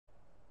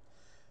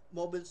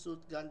Mobile Suit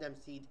Gundam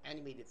Seed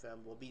animated film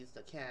reveals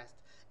the cast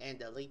and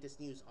the latest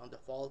news on the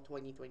fall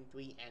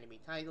 2023 anime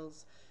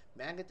titles,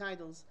 manga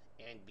titles,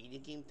 and video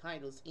game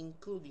titles,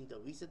 including the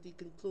recently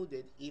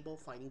concluded EVO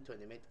Fighting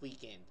Tournament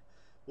weekend.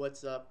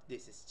 What's up?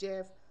 This is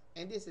Jeff,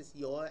 and this is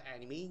your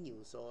anime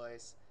news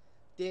source.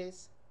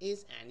 This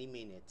is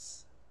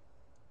Animinutes.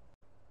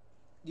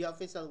 The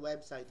official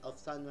website of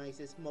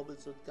Sunrise's Mobile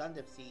Suit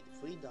Gundam Seed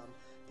Freedom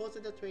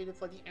posted a trailer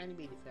for the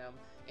animated film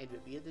and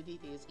revealed the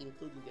details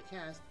including the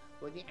cast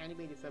where the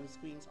animated film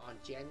screens on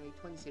January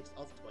 26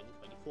 of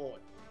 2024.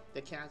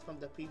 The cast from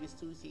the previous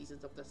two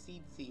seasons of the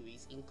Seed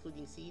series,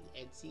 including Seed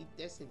and Seed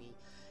Destiny,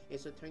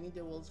 is returning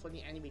the roles for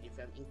the animated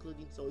film,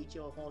 including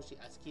Soichiro Hoshi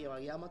as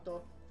Kira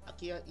Yamato,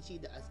 Akira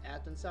Ishida as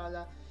Aton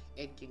Sala,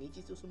 and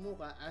Kenichi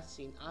Tsumuka as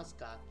Shin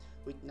Asuka,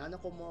 with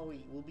Nanako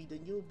Mori will be the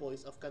new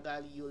voice of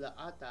Kagali Yula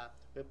Ata,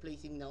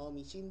 replacing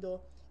Naomi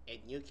Shindo, and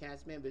new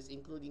cast members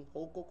including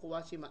Hoko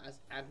Kawashima as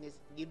Agnes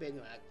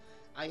Gibenrat,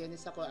 Ayane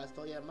Sakura as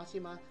Toya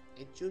Mashima,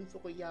 and Jun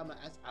Fukuyama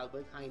as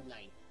Albert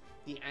Heinlein.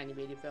 The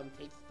animated film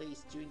takes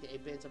place during the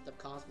events of the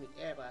Cosmic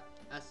Era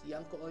as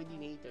young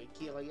coordinator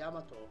Kira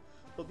Yamato,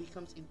 who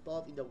becomes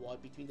involved in the war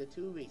between the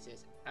two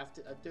races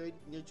after a third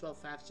neutral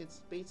faction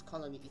space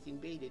colony is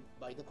invaded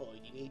by the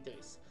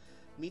coordinators.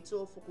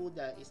 Mitsuo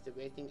Fukuda is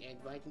directing and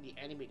writing the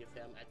animated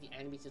film at the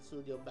animation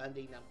studio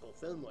Bandai Namco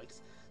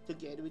Filmworks,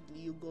 together with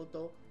Ryu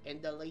Goto and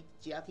the late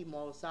Chiaki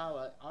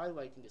Morosawa are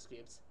writing the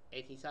scripts,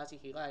 and Hisashi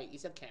Hirai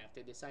is a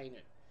character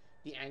designer.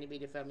 The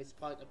animated film is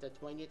part of the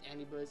 20th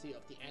anniversary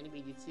of the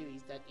animated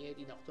series that aired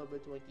in October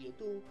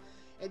 2002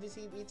 and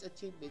received its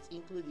achievements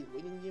including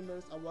winning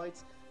numerous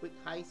awards with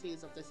high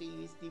sales of the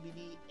series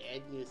DVD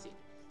and music.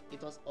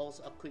 It was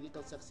also a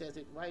critical success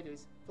with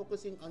writers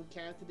focusing on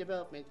character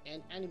development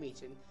and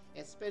animation,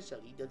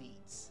 especially the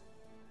leads.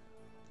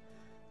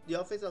 The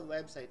official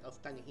website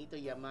of Kanehito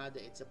Yamada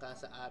and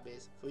Tsukasa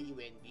Abe's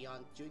Frieren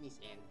Beyond Journey's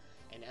End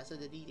announced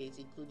the details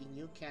including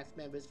new cast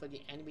members for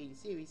the animated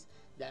series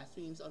that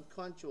streams on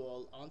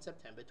Crunchyroll on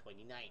September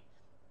 29.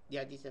 The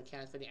additional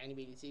cast for the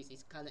animated series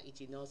is Kana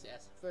Ichinose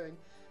as Fern.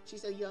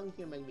 She's a young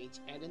human mage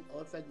and an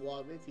orphan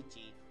war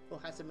refugee who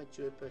has a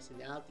mature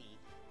personality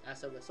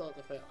as a result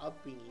of her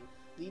upbringing,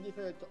 leading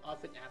her to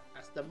often act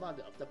as the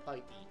mother of the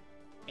party.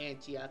 And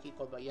Chiaki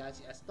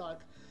Kobayashi as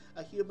Stark,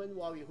 a human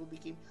warrior who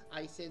became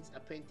Aizen's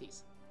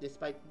apprentice.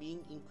 Despite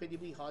being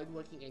incredibly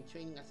hardworking and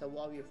training as a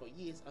warrior for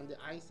years under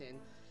Aizen,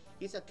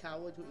 he's a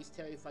coward who is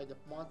terrified of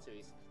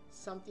monsters,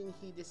 something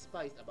he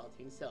despised about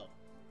himself.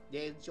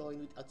 They're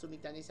joined with Atsumi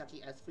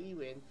Tanisaki as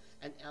Frieren,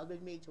 an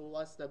elven mage who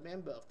was the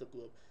member of the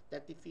group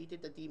that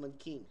defeated the Demon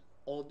King.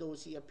 Although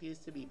she appears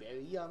to be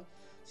very young,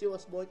 she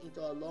was born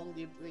into a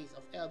long-lived race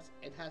of elves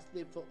and has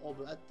lived for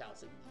over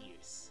 1,000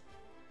 years.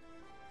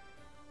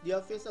 The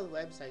official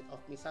website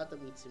of Misato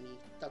Mitsumi,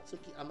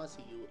 Tatsuki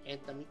Amasuyu, and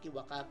Tamiki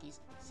Wakaki's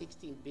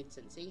 16-bit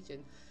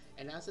sensation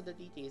announced the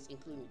details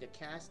including the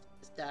cast,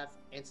 staff,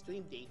 and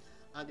stream date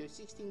under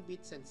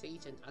 16-bit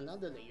sensation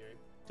Another Layer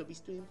to be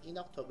streamed in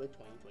October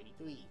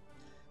 2023.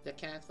 The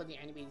cast for the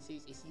animated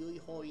series is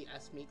Yui Hori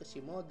as Meiko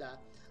Shimoda,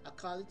 a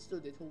college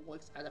student who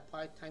works at a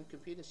part-time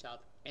computer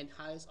shop and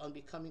hires on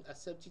becoming a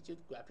substitute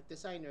graphic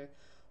designer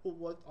who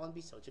worked on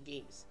Bisoujo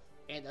games,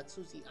 and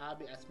Atsushi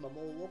Abe as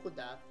Mamoru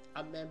Okuda,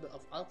 a member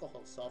of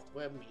Alcohol Soft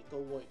where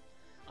Meiko worked.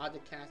 Other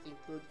cast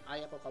include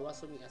Ayako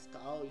Kawasumi as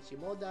Kaori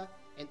Shimoda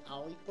and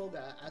Aoi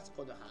Koga as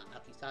Konoha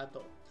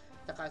Akisato.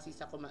 Takashi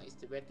Sakuma is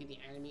directing the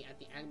anime at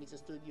the Animation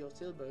Studio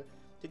Silver,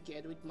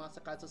 together with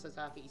Masakazu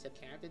Sasaki is a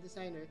character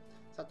designer,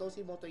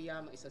 Satoshi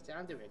Motoyama is a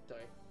sound director,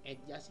 and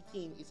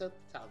Yashikin is a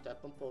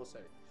soundtrack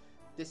composer.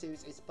 The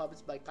series is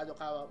published by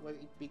Kadokawa, where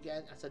it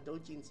began as a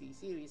doujinshi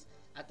series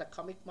at the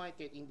comic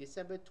market in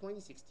December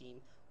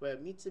 2016, where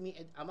Mitsumi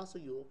and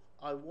Amasuyu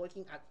are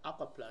working at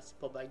Aqua Plus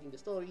providing the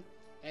story,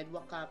 and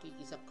Wakaki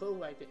is a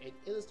co-writer and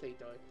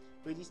illustrator,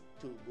 released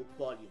 2 book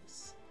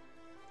volumes.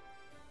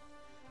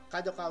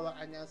 Kadokawa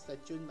announced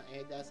that Jun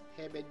Maeda's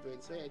Heaven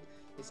Burns Red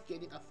is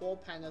getting a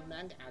 4-panel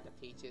manga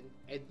adaptation,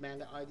 and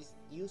manga artist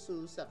Yu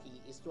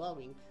Saki is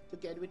drawing,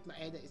 together with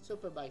Maeda is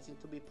supervising,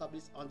 to be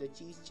published on the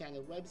G's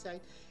channel website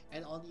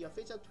and on the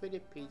official Twitter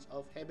page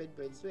of Heaven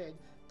Burns Red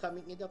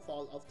coming in the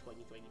fall of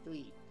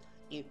 2023.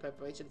 In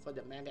preparation for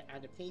the manga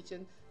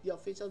adaptation, the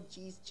official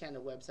G's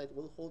channel website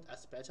will hold a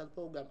special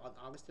program on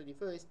August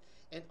 31st,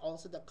 and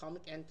also the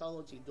comic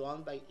anthology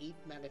drawn by 8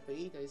 manga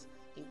creators,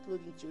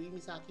 including Churi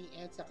Misaki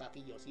and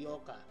Sakaki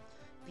Yoshioka.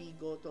 P.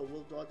 Goto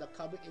will draw the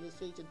cover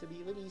illustration to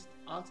be released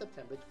on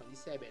September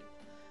 27.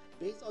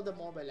 Based on the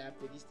mobile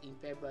app released in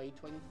February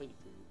 2022,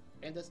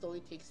 and the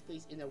story takes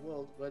place in a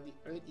world where the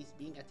Earth is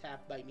being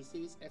attacked by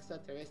mysterious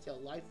extraterrestrial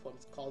life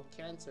forms called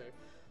Cancer,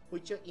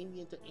 which are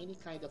immune to any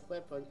kind of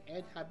weapon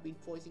and have been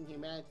forcing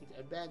humanity to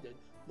abandon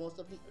most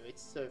of the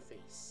Earth's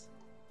surface.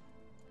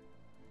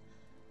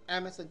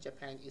 Amazon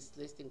Japan is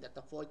listing that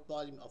the 4th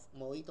volume of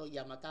Morito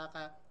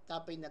Yamataka,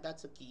 Tappei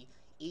Nagatsuki,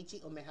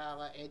 Eiichi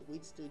Umehara, and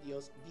Wit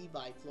Studios'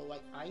 Vivy Fluorite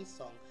Ice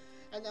Song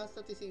announced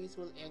that the series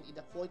will end in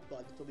the 4th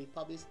volume to be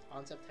published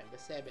on September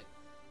 7.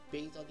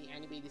 Based on the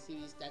animated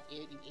series that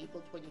aired in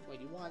April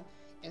 2021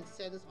 and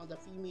centers on the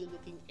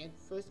female-looking and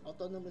first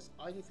autonomous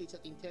artificial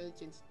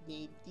intelligence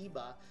named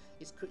Diba,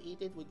 is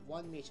created with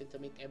one mission to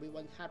make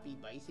everyone happy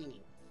by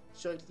singing.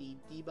 Shortly,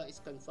 Diba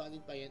is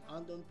confronted by an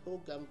unknown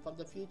program from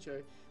the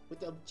future with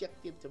the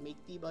objective to make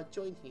Diba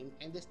join him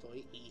and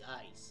destroy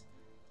AIs.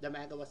 The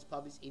manga was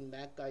published in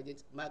Mag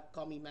Garden's Mag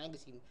Comic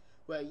magazine,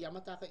 where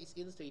Yamataka is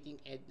illustrating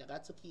and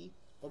Nagatsuki,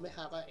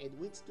 Omehara, and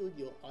Wit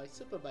Studio are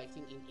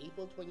supervising in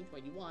April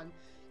 2021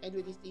 and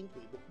released in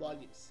 3 book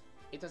volumes.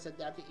 It was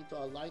adapted into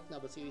a light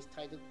novel series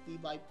titled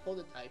Revive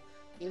Prototype,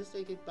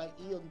 illustrated by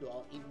Ion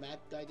Duo in Mag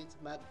Garden's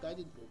Mag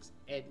Garden Books,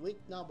 and Wit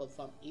novel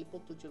from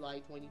April to July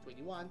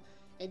 2021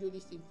 and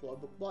released in 4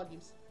 book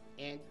volumes,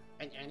 and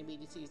an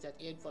animated series that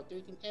aired for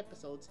 13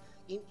 episodes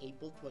in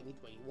April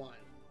 2021.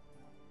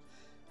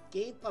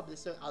 Game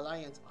publisher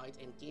Alliance Art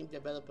and game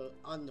developer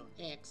Unknown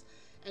X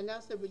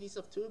announced the release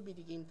of 2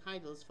 video game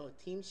titles for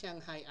Team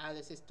Shanghai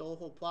Alice's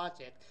Touhou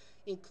Project,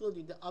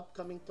 including the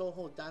upcoming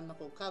Touhou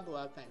Danmaku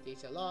Kagura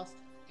Fantasia Lost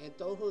and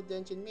Touhou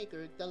Dungeon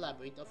Maker The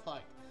Labyrinth of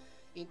Heart.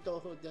 In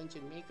Touhou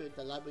Dungeon Maker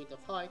The Labyrinth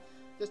of Heart,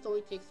 the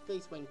story takes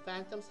place when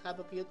phantoms have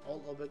appeared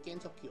all over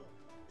Gensokyo.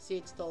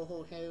 6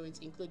 Touhou heroines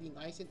including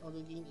Aizen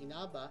Orogin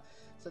Inaba,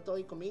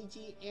 Satori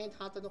Komeiji, and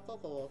Hatano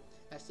Kokoro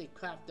as they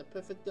craft the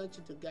perfect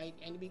dungeon to guide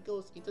enemy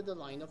ghosts into the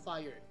line of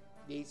fire.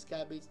 They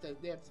scavenge the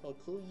depths for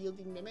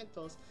clue-yielding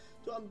mementos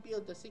to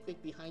unveil the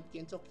secret behind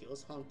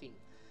Gensokyo's haunting.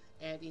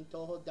 And in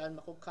Touhou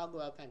Danmaku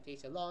Kagura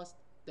Fantasia Lost,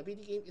 the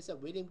video game is a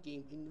rhythm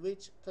game in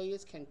which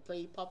players can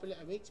play popular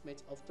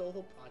arrangements of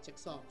Touhou Project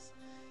songs.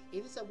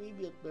 It is a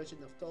rebuilt version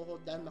of Touhou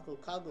Danmaku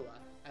Kagura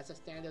as a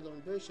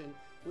standalone version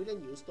with a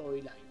new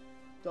storyline.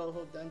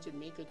 Touhou Dungeon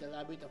Maker The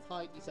Labyrinth of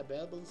Heart is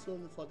available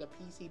soon for the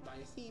PC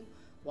by Steam,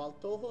 while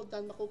Touhou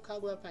Danmaku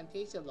Kagura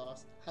Fantasia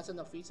Lost has an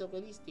official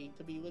release date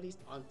to be released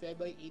on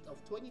February 8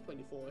 of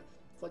 2024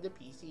 for the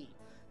PC.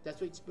 The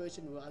Switch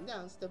version will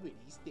announce the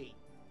release date.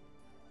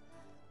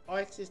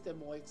 Arc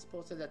System were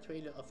exposed to the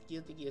trailer of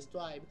Guilty Gear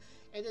Strive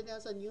and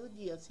announced a new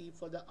DLC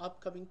for the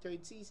upcoming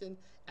 3rd season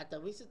at the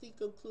recently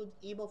concluded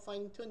EVO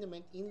Fighting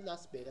Tournament in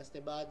Las Vegas,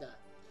 Nevada.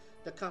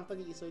 The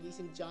company is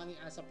releasing Johnny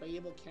as a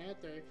playable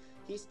character.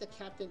 He's the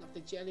captain of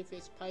the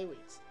Jellyfish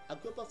Pirates, a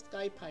group of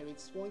sky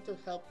pirates sworn to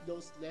help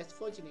those less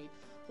fortunate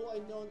who are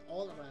known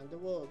all around the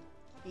world.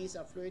 He is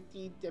a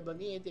flirty,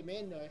 debonair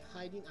demeanor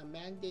hiding a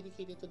man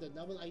dedicated to the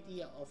novel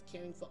idea of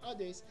caring for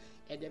others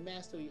and the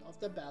mastery of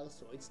the battle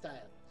sword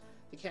style.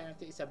 The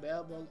character is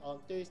available on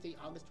Thursday,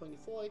 August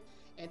 24th,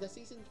 and the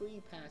Season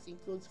 3 pass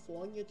includes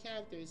 4 new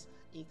characters,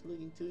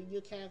 including 2 new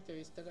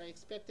characters that are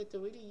expected to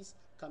release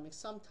coming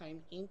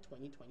sometime in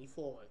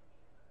 2024.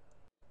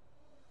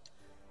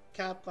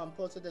 Capcom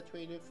posted a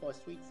trailer for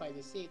Street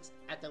Fighter 6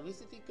 at the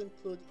recently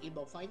concluded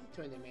EVO Fighting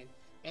Tournament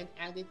and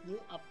added new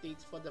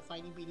updates for the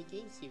fighting video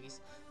game series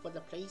for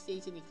the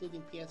PlayStation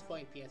including PS4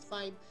 and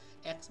PS5,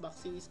 Xbox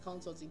Series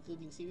consoles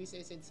including Series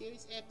S and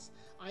Series X,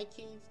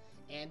 arcades,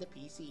 and the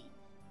PC.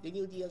 The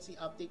new DLC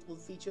update will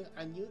feature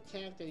a new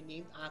character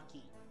named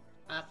Aki.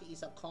 Aki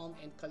is a calm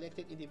and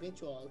collected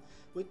individual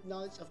with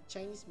knowledge of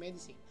Chinese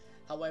medicine.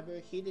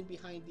 However, hidden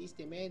behind these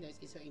demeanors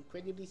is her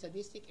incredibly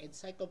sadistic and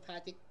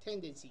psychopathic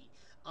tendency,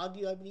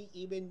 arguably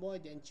even more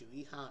than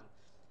Juri Han.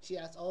 She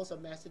has also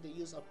mastered the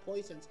use of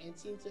poisons and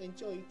seems to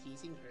enjoy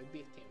teasing her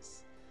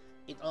victims.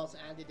 It also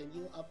added a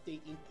new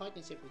update in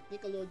partnership with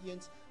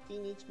Nickelodeon's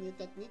Teenage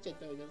Mutant Ninja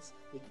Turtles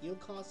with new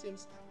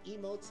costumes,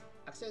 emotes,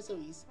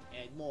 accessories,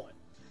 and more.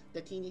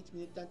 The Teenage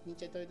Mutant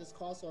Ninja Turtles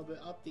crossover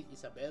update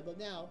is available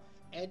now,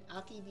 and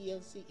Aki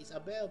DLC is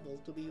available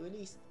to be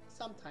released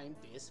sometime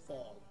this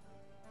fall.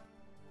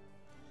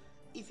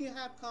 If you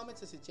have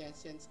comments or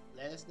suggestions,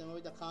 let us know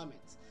in the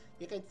comments.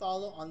 You can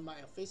follow on my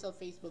official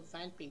Facebook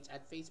fan page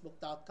at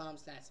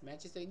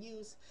facebook.com/Manchester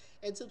News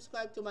and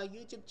subscribe to my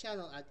YouTube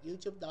channel at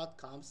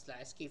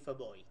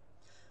youtube.com/KFaboy.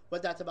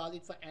 But that's about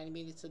it for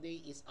Animinutes.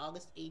 Today is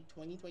August 8,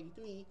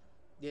 2023.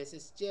 This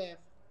is Jeff,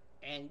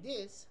 and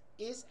this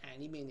is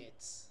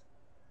Animinutes.